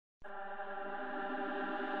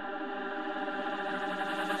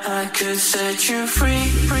I could set you free,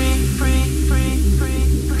 free, free, free,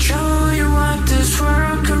 free. Show you what this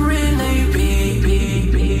world could really be.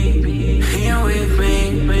 Here with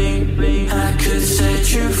me, I could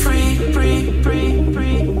set you free, free, free,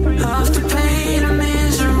 free, free. Off the pain and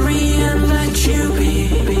misery and let you be.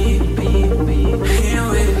 Here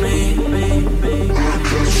with me, I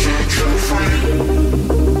could set you free.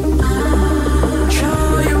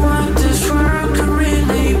 Show you what this world could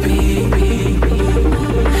really be.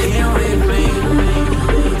 Here with me,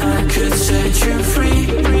 I could set you free,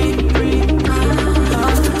 free, free.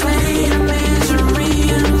 Off the pain and misery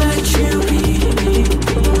and let you be.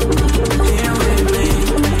 Here with me,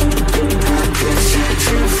 I could set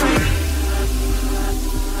you free.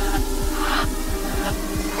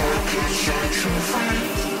 I could set you free.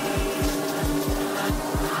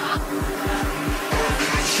 I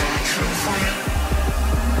could set you free.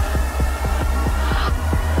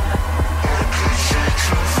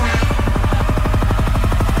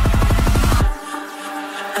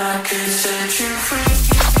 I could set you free.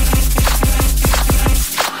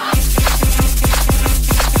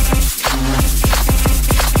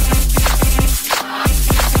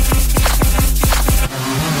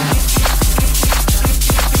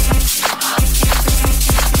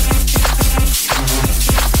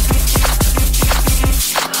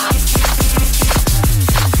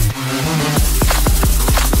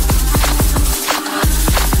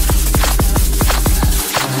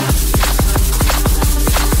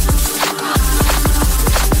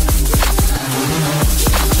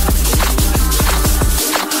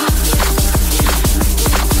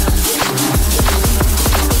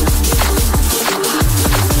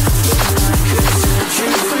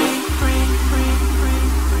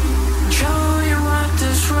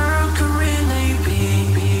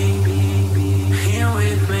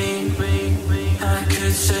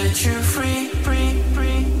 Set you free, free, free.